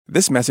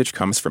This message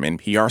comes from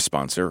NPR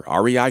sponsor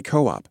REI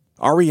Co-op.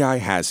 REI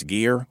has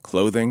gear,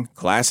 clothing,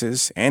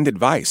 classes, and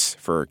advice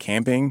for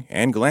camping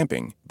and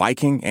glamping,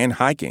 biking and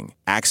hiking,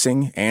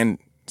 axing and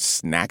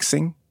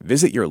snacksing.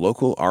 Visit your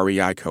local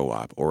REI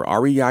Co-op or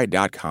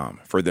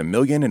rei.com for the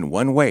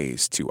 1,000,001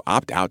 ways to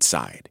opt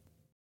outside.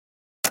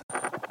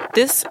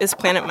 This is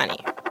Planet Money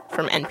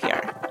from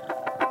NPR.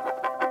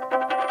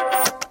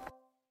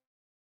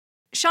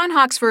 Sean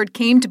Hawksford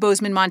came to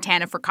Bozeman,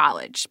 Montana for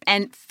college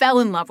and fell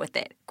in love with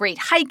it. Great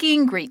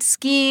hiking, great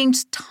skiing,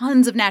 just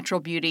tons of natural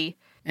beauty.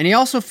 And he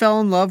also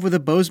fell in love with a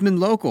Bozeman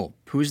local,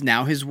 who is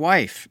now his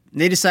wife.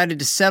 They decided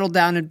to settle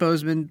down in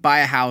Bozeman, buy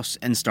a house,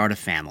 and start a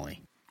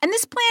family. And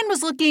this plan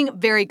was looking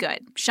very good.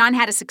 Sean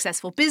had a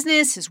successful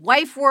business, his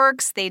wife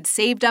works, they'd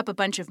saved up a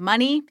bunch of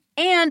money,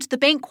 and the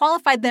bank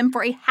qualified them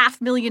for a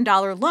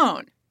 $500,000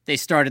 loan. They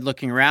started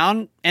looking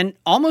around, and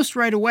almost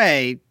right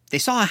away, they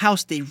saw a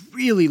house they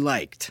really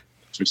liked.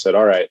 We said,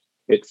 all right,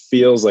 it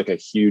feels like a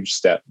huge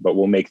step, but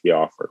we'll make the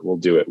offer. We'll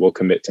do it. We'll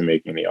commit to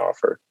making the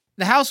offer.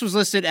 The house was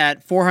listed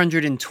at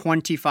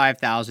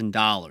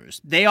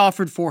 $425,000. They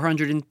offered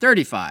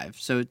 $435,000,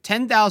 so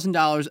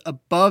 $10,000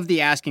 above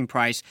the asking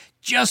price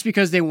just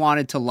because they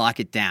wanted to lock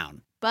it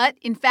down. But,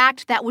 in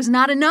fact, that was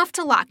not enough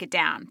to lock it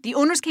down. The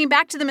owners came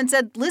back to them and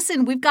said,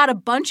 listen, we've got a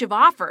bunch of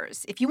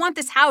offers. If you want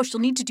this house,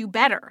 you'll need to do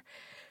better.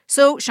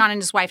 So Sean and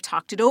his wife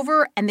talked it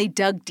over, and they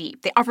dug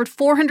deep. They offered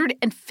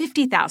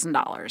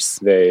 $450,000.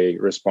 They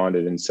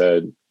responded and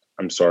said,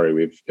 I'm sorry,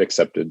 we've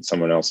accepted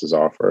someone else's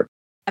offer.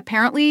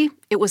 Apparently,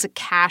 it was a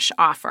cash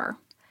offer.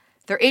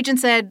 Their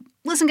agent said,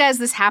 listen, guys,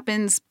 this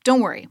happens.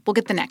 Don't worry. We'll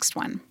get the next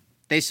one.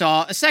 They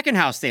saw a second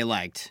house they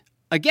liked.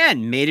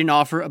 Again, made an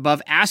offer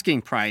above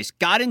asking price,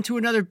 got into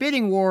another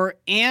bidding war,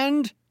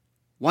 and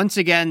once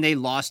again, they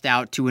lost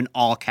out to an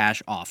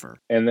all-cash offer.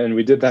 And then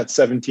we did that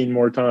 17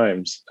 more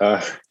times.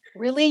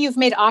 Really? You've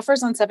made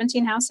offers on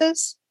 17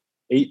 houses?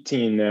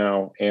 18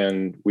 now,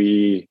 and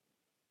we've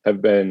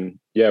been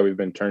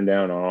turned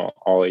down on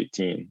all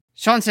 18.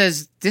 Sean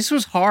says this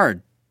was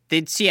hard.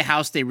 They'd see a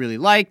house they really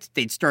liked.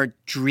 They'd start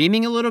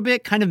dreaming a little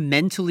bit, kind of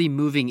mentally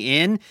moving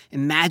in,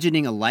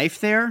 imagining a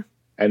life there.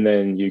 And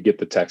then you get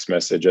the text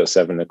message at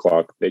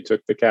 7:00. They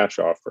took the cash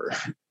offer.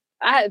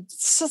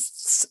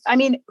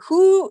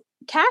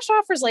 Cash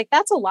offers, like,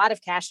 that's a lot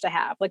of cash to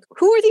have. Like,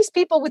 who are these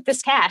people with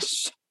this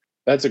cash?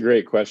 That's a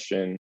great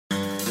question.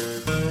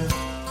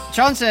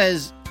 Sean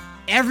says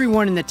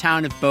everyone in the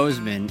town of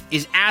Bozeman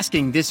is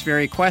asking this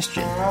very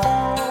question.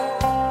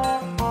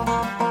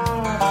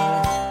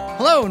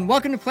 Hello and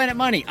welcome to Planet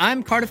Money.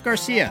 I'm Cardiff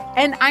Garcia.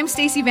 And I'm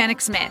Stacey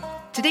Vanek Smith.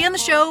 Today on the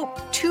show,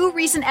 2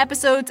 recent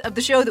episodes of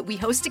the show that we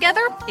host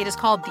together. It is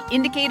called The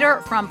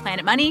Indicator from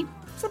Planet Money.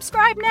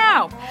 Subscribe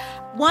now.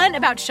 One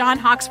about Sean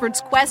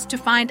Hawksford's quest to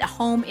find a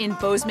home in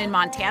Bozeman,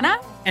 Montana.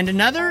 And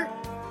another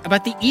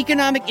about the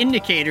economic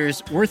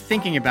indicators we're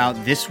thinking about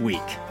this week.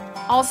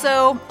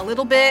 Also, a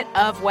little bit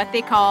of what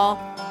they call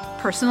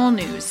personal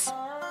news.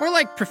 More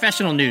like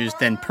professional news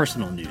than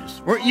personal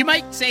news. Or you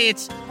might say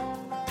it's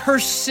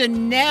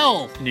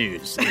personnel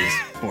news is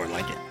more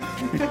like it.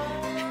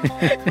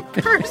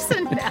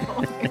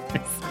 Personnel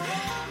news.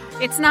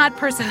 It's not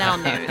personnel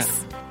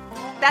news.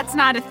 That's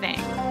not a thing.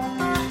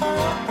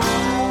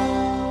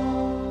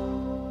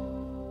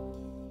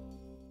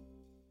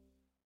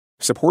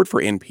 Support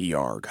for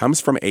NPR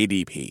comes from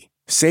ADP.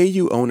 Say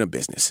you own a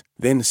business,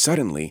 then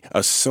suddenly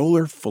a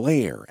solar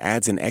flare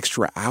adds an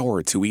extra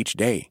hour to each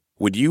day.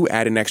 Would you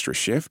add an extra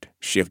shift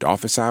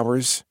office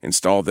hours,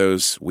 install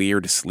those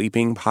weird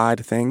sleeping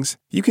pod things?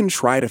 You can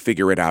try to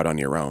figure it out on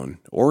your own,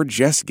 or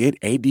just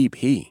get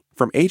ADP.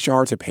 From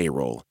HR to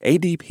payroll,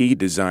 ADP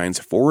designs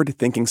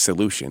forward-thinking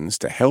solutions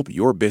to help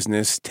your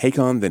business take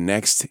on the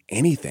next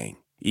anything,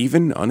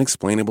 even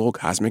unexplainable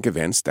cosmic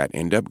events that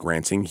end up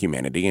granting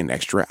humanity an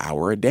extra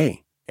hour a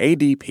day.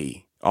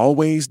 ADP,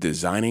 always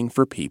designing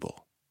for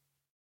people.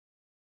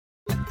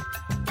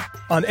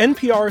 On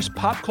NPR's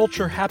Pop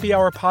Culture Happy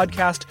Hour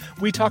podcast,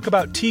 we talk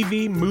about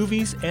TV,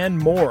 movies, and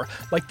more,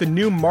 like the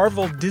new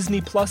Marvel Disney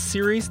Plus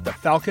series, The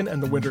Falcon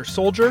and the Winter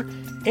Soldier,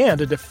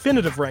 and a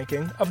definitive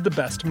ranking of the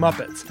best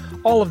Muppets.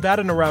 All of that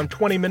in around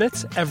 20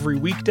 minutes every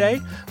weekday.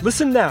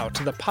 Listen now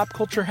to the Pop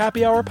Culture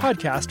Happy Hour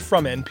podcast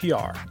from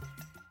NPR.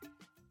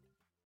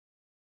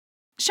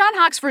 Sean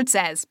Hawksford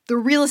says the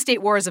real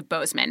estate wars of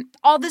Bozeman,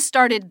 all this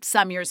started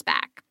some years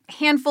back. A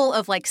handful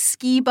of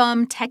ski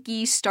bum,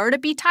 techie,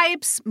 startup-y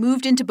types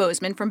moved into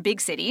Bozeman from big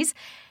cities,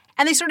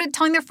 and they started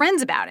telling their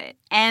friends about it.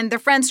 And their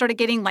friends started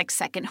getting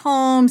second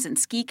homes and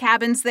ski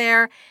cabins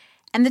there.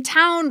 And the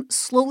town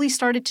slowly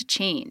started to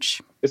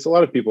change. It's a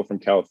lot of people from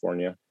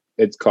California.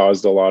 It's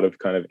caused a lot of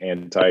kind of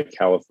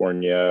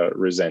anti-California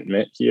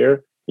resentment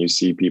here. You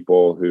see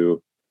people who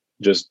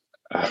just,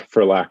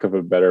 for lack of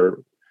a better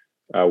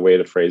way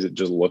to phrase it,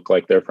 just look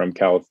like they're from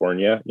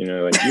California. You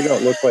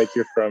don't look like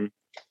you're from,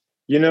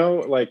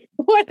 what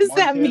does Montana.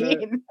 That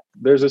mean?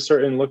 There's a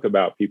certain look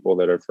about people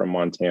that are from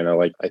Montana.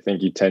 I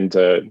think you tend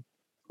to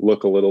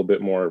look a little bit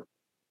more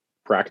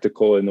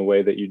practical in the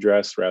way that you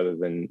dress rather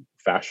than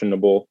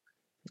fashionable.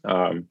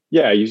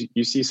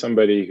 You see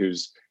somebody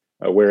who's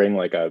wearing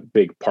like a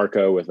big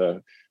parka with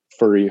a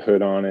furry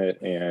hood on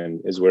it,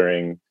 and is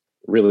wearing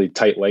really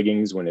tight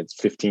leggings when it's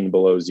 15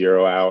 below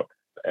zero out.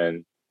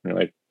 And you're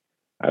like,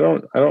 I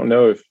don't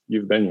know if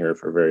you've been here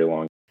for very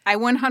long. I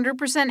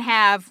 100%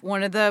 have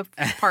one of the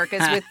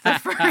parkas with the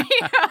furry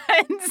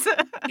hoods.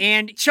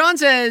 And Sean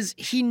says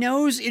he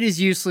knows it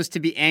is useless to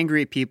be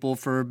angry at people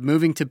for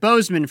moving to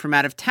Bozeman from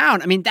out of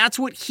town. I mean, that's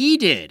what he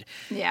did.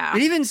 Yeah.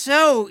 But even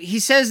so, he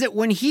says that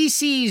when he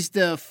sees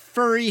the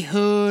furry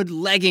hood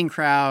legging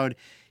crowd,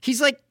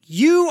 he's like,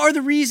 you are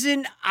the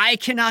reason I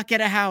cannot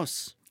get a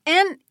house.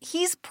 And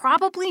he's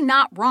probably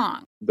not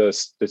wrong. The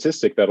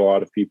statistic that a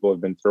lot of people have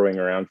been throwing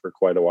around for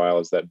quite a while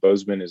is that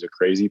Bozeman is a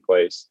crazy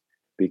place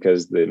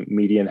because the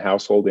median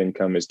household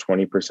income is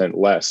 20%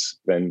 less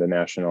than the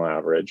national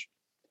average.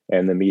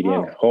 And the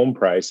median home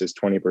price is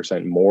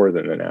 20% more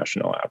than the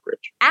national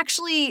average.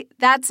 Actually,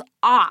 that's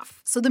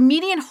off. So the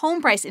median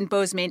home price in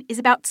Bozeman is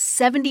about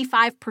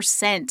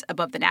 75%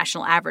 above the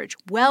national average,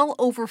 well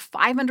over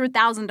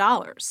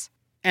 $500,000.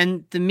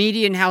 And the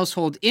median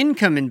household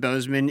income in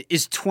Bozeman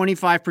is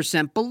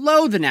 25%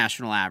 below the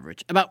national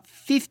average, about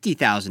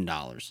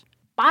 $50,000.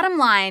 Bottom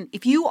line,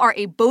 if you are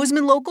a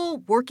Bozeman local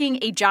working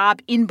a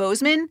job in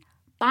Bozeman,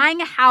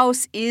 buying a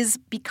house is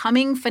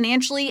becoming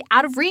financially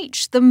out of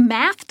reach. The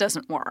math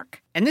doesn't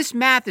work. And this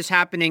math is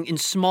happening in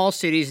small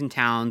cities and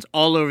towns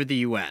all over the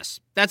U.S.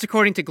 That's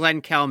according to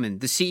Glenn Kelman,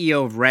 the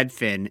CEO of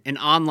Redfin, an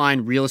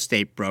online real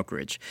estate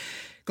brokerage.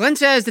 Glenn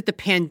says that the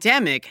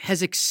pandemic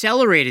has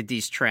accelerated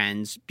these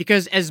trends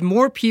because as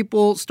more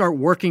people start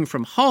working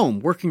from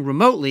home, working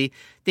remotely,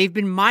 they've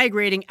been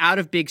migrating out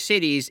of big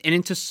cities and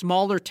into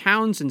smaller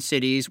towns and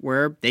cities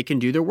where they can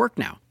do their work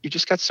now. You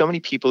just got so many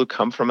people who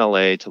come from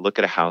LA to look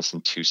at a house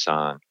in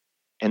Tucson,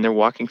 and they're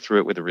walking through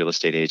it with a real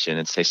estate agent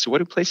and say, so what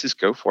do places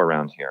go for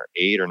around here?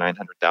 $800,000 or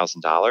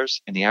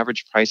 $900,000? And the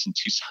average price in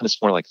Tucson is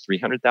more like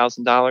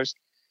 $300,000.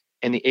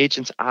 And the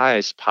agent's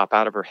eyes pop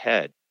out of her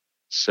head.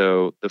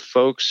 So the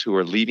folks who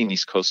are leaving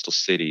these coastal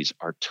cities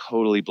are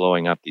totally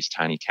blowing up these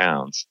tiny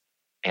towns.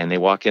 And they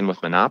walk in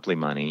with monopoly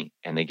money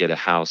and they get a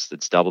house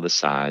that's double the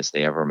size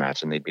they ever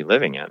imagined they'd be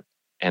living in.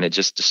 And it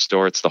just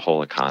distorts the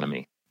whole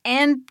economy.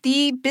 And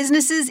the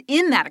businesses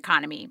in that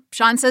economy.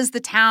 Sean says the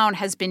town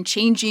has been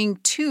changing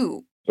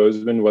too.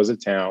 Bozeman was a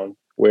town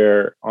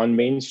where on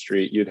Main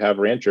Street, you'd have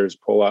ranchers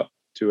pull up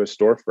to a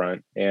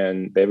storefront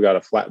and they've got a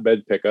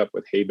flatbed pickup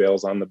with hay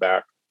bales on the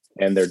back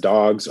and their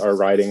dogs are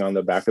riding on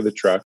the back of the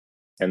truck.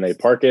 And they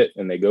park it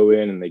and they go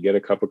in and they get a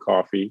cup of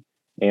coffee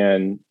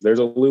and there's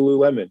a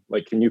Lululemon.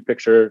 Like, can you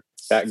picture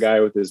that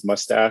guy with his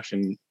mustache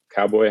and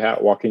cowboy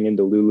hat walking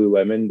into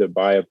Lululemon to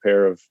buy a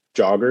pair of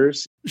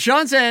joggers?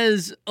 Sean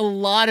says a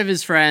lot of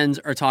his friends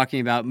are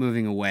talking about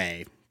moving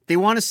away. They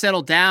want to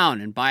settle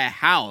down and buy a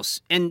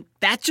house, and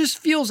that just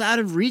feels out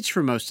of reach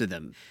for most of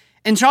them.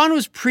 And Sean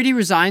was pretty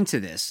resigned to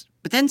this,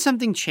 but then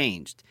something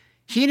changed.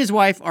 He and his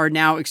wife are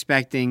now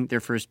expecting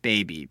their first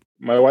baby.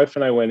 My wife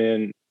and I went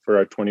in for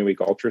our 20-week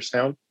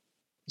ultrasound.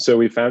 So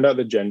we found out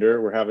the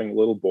gender. We're having a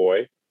little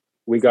boy.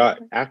 We got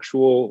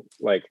actual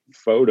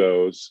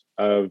photos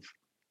of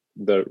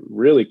the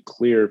really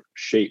clear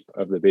shape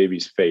of the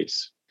baby's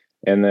face.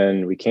 And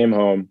then we came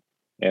home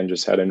and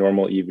just had a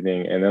normal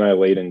evening. And then I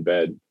laid in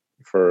bed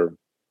for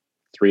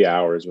 3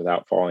 hours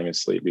without falling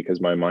asleep because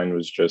my mind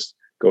was just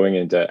going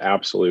into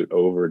absolute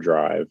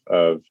overdrive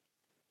of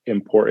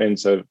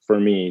importance for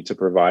me to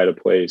provide a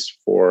place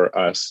for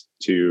us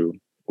to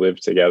live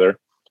together.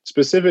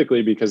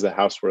 Specifically because the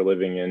house we're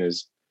living in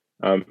is,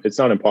 it's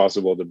not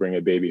impossible to bring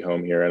a baby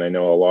home here. And I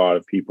know a lot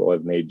of people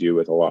have made do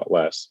with a lot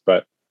less,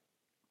 but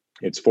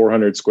it's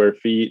 400 square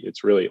feet.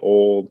 It's really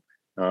old.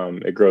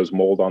 It grows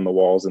mold on the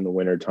walls in the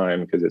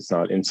wintertime because it's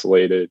not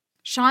insulated.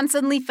 Sean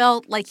suddenly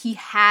felt like he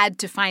had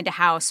to find a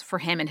house for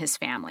him and his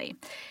family.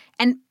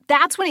 And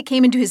that's when it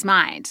came into his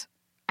mind.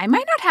 I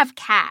might not have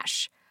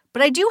cash,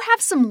 but I do have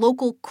some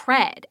local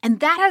cred, and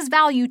that has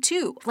value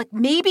too. Like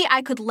maybe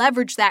I could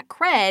leverage that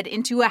cred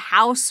into a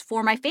house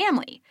for my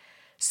family.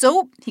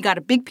 So he got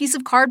a big piece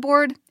of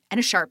cardboard and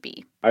a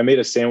Sharpie. I made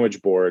a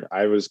sandwich board.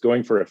 I was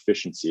going for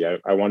efficiency.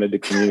 I wanted to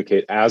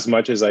communicate as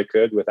much as I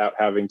could without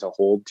having to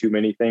hold too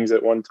many things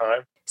at one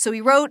time. So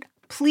he wrote,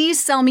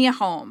 "Please sell me a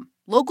home.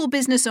 Local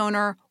business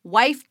owner,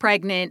 wife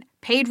pregnant,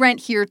 paid rent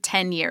here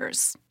 10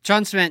 years.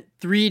 Sean spent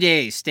 3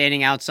 days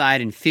standing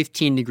outside in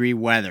 15-degree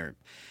weather.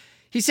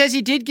 He says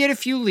he did get a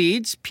few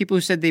leads, people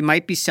who said they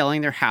might be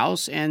selling their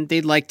house and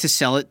they'd like to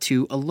sell it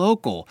to a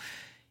local.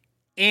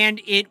 And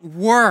it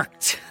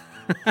worked.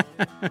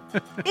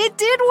 It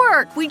did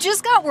work. We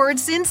just got word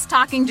since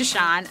talking to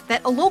Sean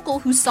that a local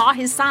who saw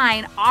his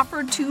sign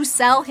offered to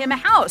sell him a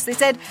house. They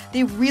said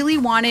they really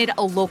wanted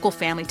a local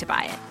family to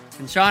buy it.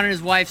 And Sean and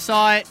his wife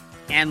saw it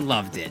and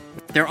loved it.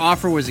 Their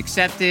offer was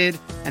accepted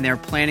and they're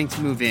planning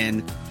to move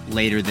in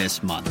later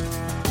this month.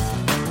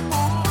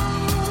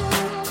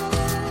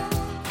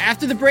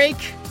 After the break,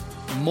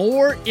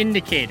 more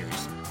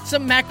indicators.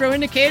 Some macro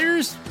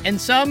indicators and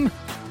some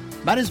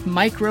about as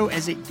micro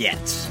as it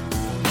gets.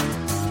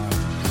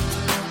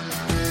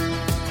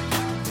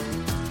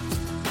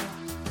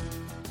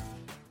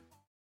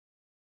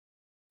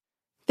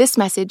 This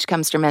message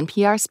comes from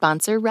NPR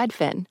sponsor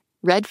Redfin.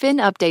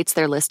 Redfin updates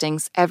their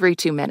listings every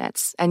 2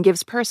 minutes and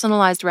gives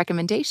personalized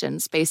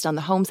recommendations based on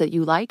the homes that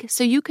you like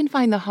so you can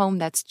find the home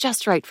that's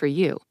just right for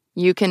you.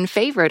 You can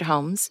favorite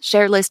homes,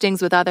 share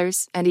listings with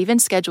others, and even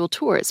schedule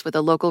tours with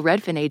a local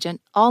Redfin agent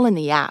all in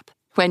the app.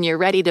 When you're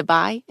ready to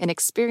buy, an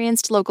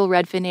experienced local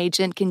Redfin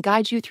agent can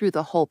guide you through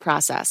the whole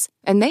process,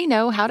 and they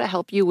know how to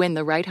help you win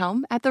the right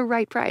home at the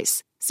right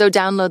price. So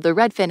download the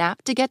Redfin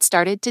app to get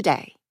started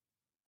today.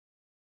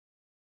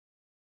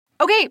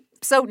 Okay,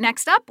 so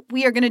next up,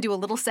 we are going to do a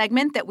little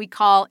segment that we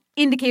call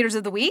Indicators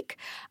of the Week,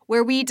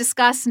 where we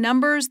discuss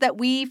numbers that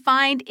we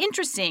find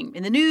interesting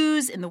in the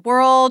news, in the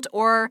world,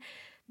 or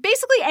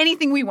basically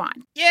anything we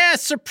want. Yeah,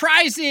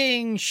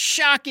 surprising,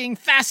 shocking,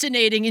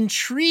 fascinating,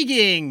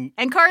 intriguing.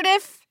 And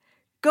Cardiff,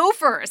 go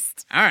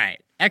first. All right,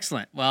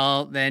 excellent.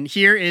 Well, then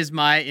here is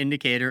my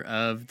indicator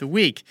of the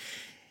week.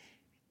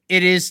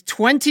 It is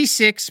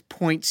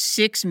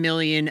 26.6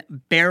 million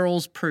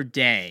barrels per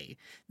day.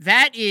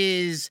 That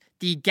is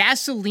the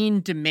gasoline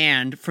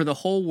demand for the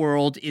whole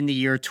world in the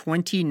year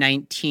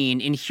 2019.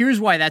 And here's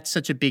why that's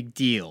such a big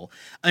deal.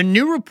 A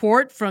new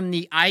report from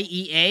the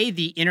IEA,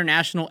 the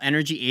International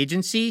Energy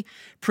Agency,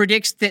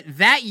 predicts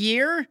that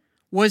year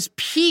was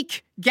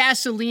peak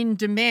gasoline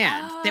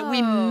demand, that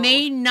we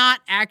may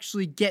not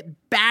actually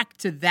get back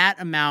to that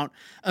amount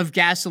of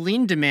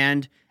gasoline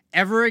demand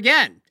ever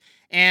again.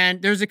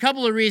 And there's a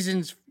couple of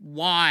reasons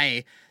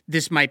why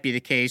this might be the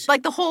case.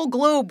 Like the whole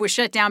globe was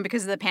shut down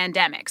because of the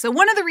pandemic. So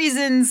one of the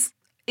reasons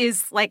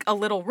is like a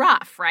little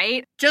rough,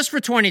 right? Just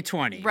for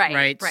 2020,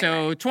 right?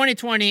 So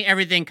 2020,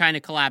 everything kind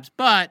of collapsed.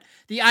 But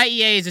the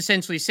IEA is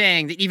essentially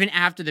saying that even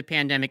after the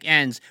pandemic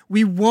ends,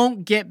 we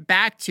won't get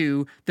back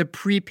to the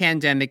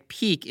pre-pandemic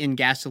peak in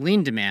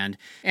gasoline demand.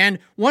 And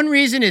one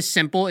reason is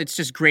simple. It's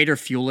just greater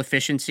fuel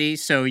efficiency.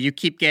 So you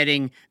keep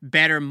getting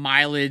better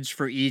mileage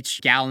for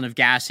each gallon of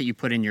gas that you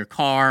put in your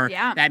car.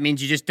 Yeah. That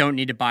means you just don't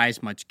need to buy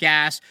as much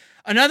gas.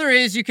 Another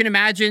is you can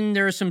imagine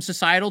there are some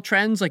societal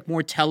trends like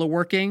more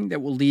teleworking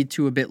that will lead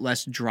to a bit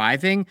less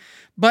driving.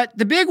 But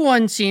the big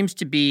one seems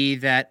to be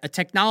that a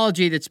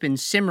technology that's been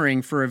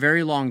simmering for a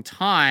very long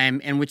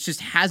time and which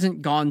just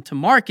hasn't gone to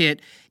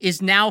market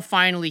is now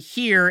finally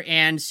here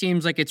and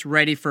seems like it's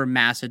ready for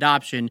mass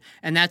adoption,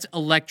 and that's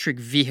electric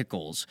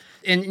vehicles.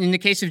 In the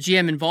case of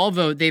GM and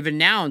Volvo, they've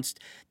announced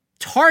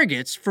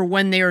targets for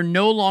when they are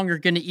no longer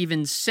going to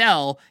even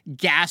sell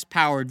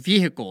gas-powered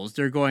vehicles.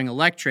 They're going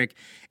electric.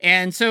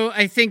 And so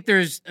I think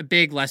there's a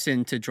big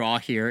lesson to draw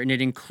here, and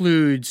it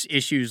includes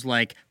issues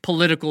like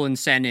political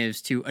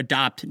incentives to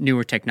adopt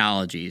newer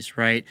technologies,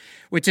 right?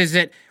 Which is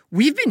that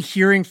we've been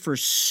hearing for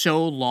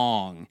so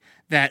long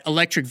that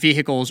electric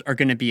vehicles are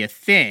going to be a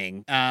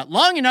thing,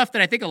 long enough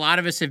that I think a lot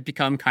of us have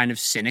become kind of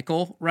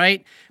cynical,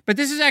 right? But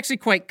this is actually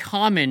quite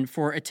common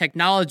for a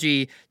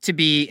technology to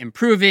be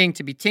improving,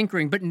 to be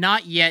tinkering, but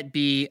not yet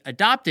be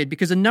adopted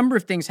because a number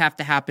of things have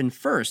to happen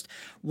first.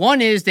 One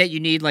is that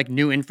you need like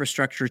new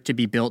infrastructure to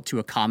be built to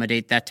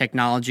accommodate that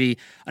technology.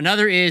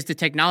 Another is the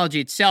technology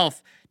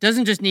itself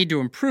doesn't just need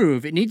to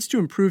improve, it needs to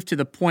improve to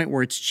the point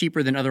where it's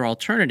cheaper than other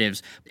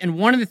alternatives. And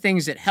one of the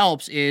things that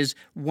helps is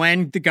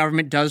when the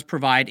government does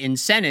provide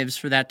incentives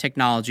for that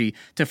technology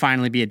to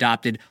finally be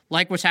adopted,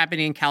 like what's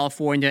happening in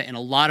California and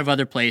a lot of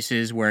other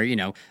places where,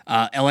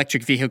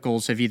 electric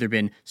vehicles have either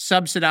been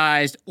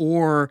subsidized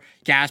or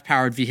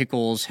gas-powered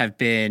vehicles have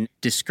been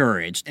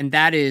discouraged. And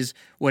that is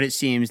what it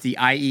seems the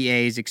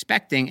IEA is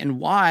expecting and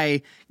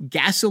why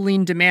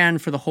gasoline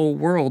demand for the whole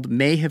world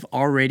may have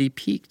already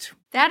peaked.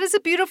 That is a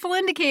beautiful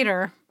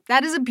indicator.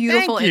 That is a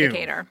beautiful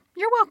indicator.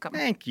 You're welcome.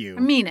 Thank you. I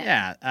mean it.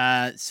 Yeah.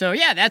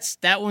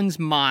 That one's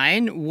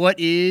mine. What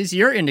is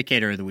your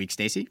indicator of the week,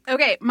 Stacey?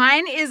 Okay,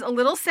 mine is a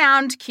little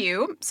sound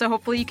cue, so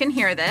hopefully you can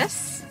hear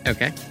this.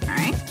 Okay. All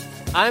right.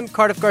 I'm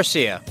Cardiff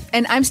Garcia.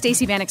 And I'm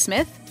Stacey Vanek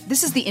Smith.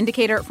 This is The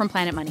Indicator from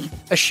Planet Money.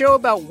 A show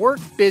about work,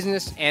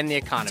 business, and the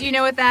economy. Do you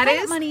know what that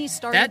Planet is? Money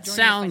started That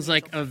sounds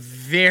like a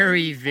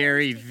very,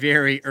 very,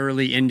 very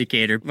early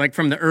indicator, like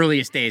from the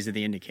earliest days of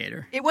the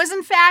indicator. It was,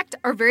 in fact,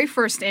 our very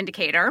first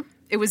indicator.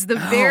 It was the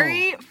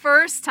very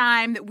first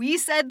time that we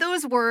said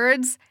those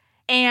words.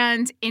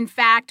 And, in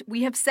fact,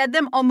 we have said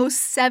them almost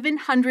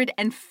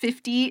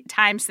 750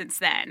 times since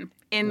then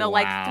in the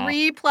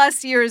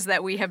 3+ years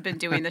that we have been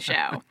doing the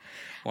show.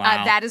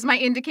 Wow. That is my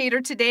indicator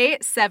today,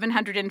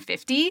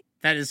 750.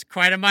 That is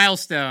quite a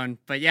milestone.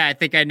 But yeah, I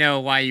think I know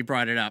why you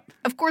brought it up.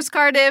 Of course,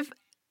 Cardiff,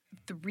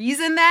 the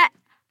reason that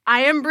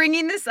I am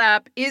bringing this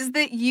up is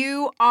that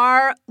you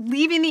are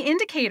leaving the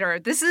indicator.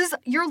 This is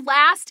your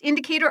last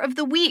indicator of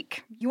the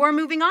week. You are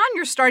moving on.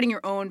 You're starting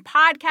your own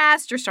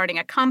podcast. You're starting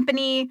a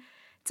company.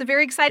 It's a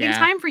very exciting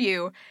time for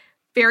you.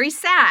 Very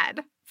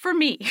sad for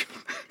me.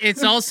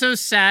 It's also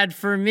sad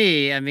for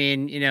me. I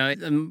mean,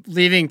 I'm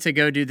leaving to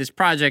go do this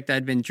project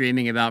I'd been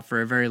dreaming about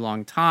for a very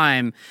long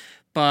time.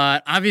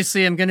 but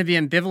obviously I'm going to be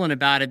ambivalent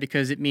about it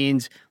because it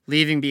means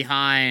leaving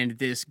behind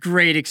this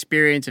great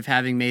experience of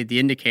having made The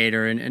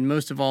Indicator and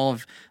most of all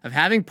of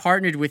having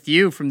partnered with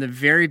you from the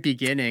very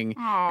beginning.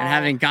 Aww. And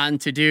having gotten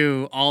to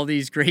do all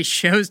these great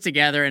shows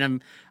together.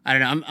 And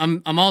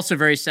I'm also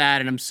very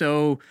sad, and I'm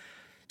so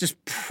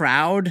just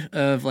proud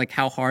of like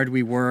how hard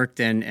we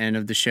worked and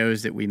of the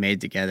shows that we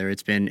made together.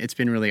 It's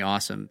been really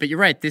awesome. But you're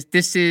right.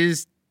 This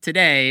is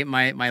today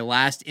my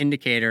last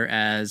Indicator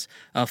as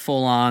a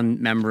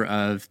full-on member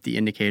of the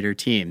Indicator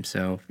team.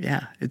 So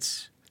yeah,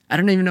 I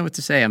don't even know what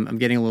to say. I'm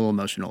getting a little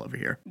emotional over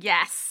here.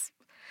 Yes.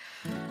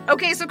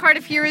 Okay, so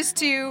Cardiff, here is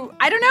to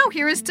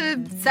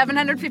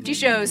 750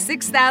 shows,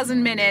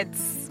 6,000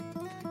 minutes,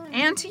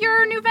 and to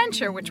your new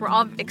venture, which we're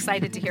all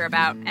excited to hear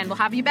about. And we'll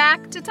have you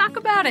back to talk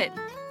about it.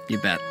 You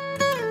bet.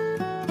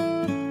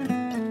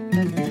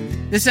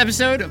 This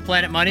episode of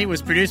Planet Money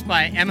was produced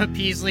by Emma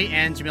Peasley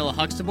and Jamila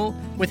Huxtable,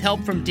 with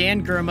help from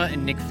Dan Gurma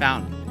and Nick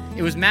Fountain.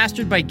 It was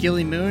mastered by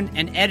Gilly Moon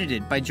and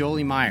edited by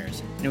Jolie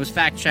Myers, and it was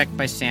fact-checked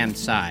by Sam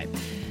Tsai.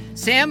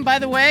 Sam, by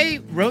the way,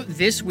 wrote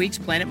this week's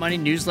Planet Money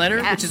newsletter,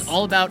 yes, which is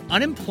all about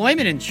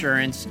unemployment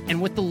insurance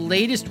and what the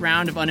latest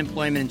round of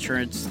unemployment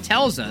insurance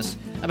tells us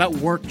about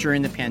work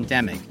during the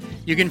pandemic.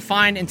 You can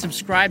find and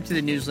subscribe to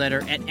the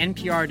newsletter at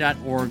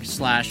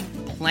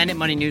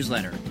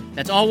npr.org/planetmoneynewsletter.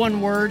 That's all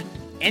one word,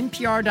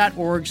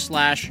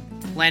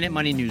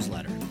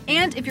 npr.org/planetmoneynewsletter.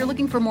 And if you're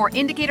looking for more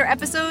Indicator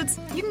episodes,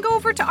 you can go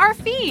over to our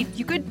feed.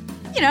 You could,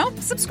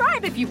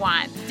 subscribe if you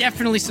want.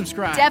 Definitely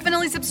subscribe.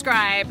 Definitely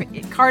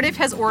subscribe. Cardiff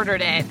has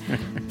ordered it.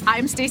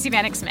 I'm Stacey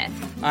Vanek Smith.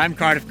 I'm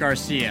Cardiff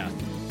Garcia.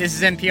 This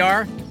is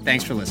NPR.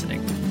 Thanks for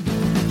listening.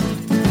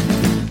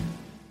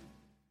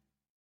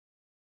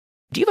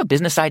 Do you have a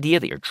business idea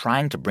that you're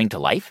trying to bring to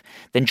life?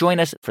 Then join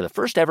us for the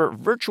first ever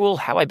virtual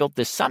How I Built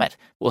This Summit.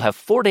 We'll have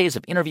 4 days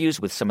of interviews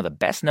with some of the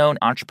best-known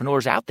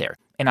entrepreneurs out there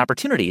and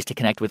opportunities to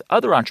connect with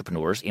other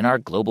entrepreneurs in our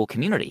global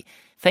community.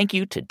 Thank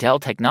you to Dell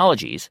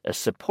Technologies, a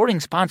supporting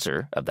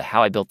sponsor of the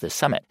How I Built This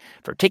Summit.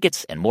 For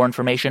tickets and more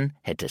information,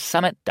 head to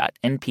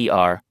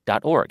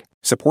summit.npr.org.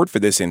 Support for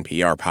this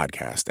NPR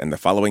podcast and the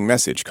following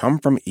message come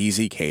from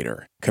Easy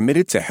Cater,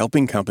 committed to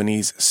helping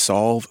companies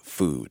solve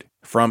food.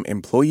 From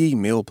employee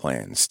meal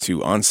plans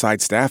to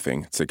on-site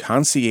staffing to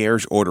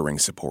concierge ordering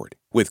support.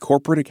 With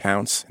corporate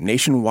accounts,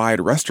 nationwide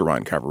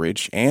restaurant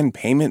coverage, and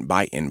payment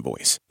by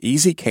invoice.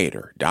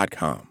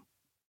 EasyCater.com.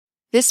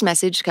 This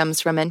message comes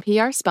from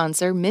NPR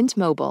sponsor Mint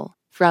Mobile.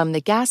 From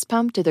the gas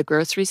pump to the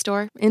grocery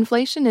store,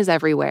 inflation is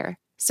everywhere.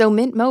 So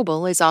Mint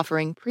Mobile is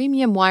offering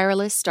premium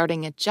wireless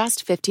starting at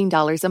just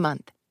 $15 a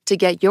month. To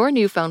get your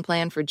new phone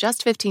plan for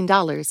just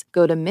 $15,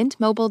 go to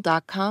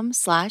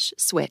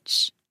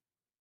mintmobile.com/switch.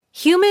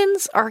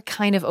 Humans are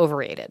kind of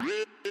overrated.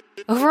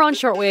 Over on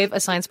Shortwave, a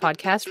science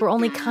podcast, we're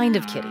only kind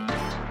of kidding.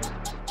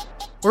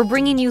 We're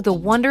bringing you the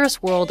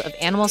wondrous world of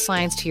animal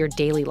science to your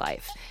daily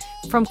life.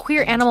 From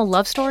queer animal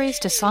love stories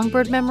to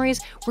songbird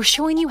memories, we're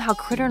showing you how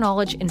critter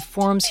knowledge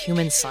informs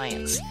human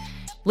science.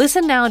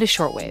 Listen now to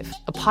Shortwave,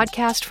 a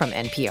podcast from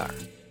NPR.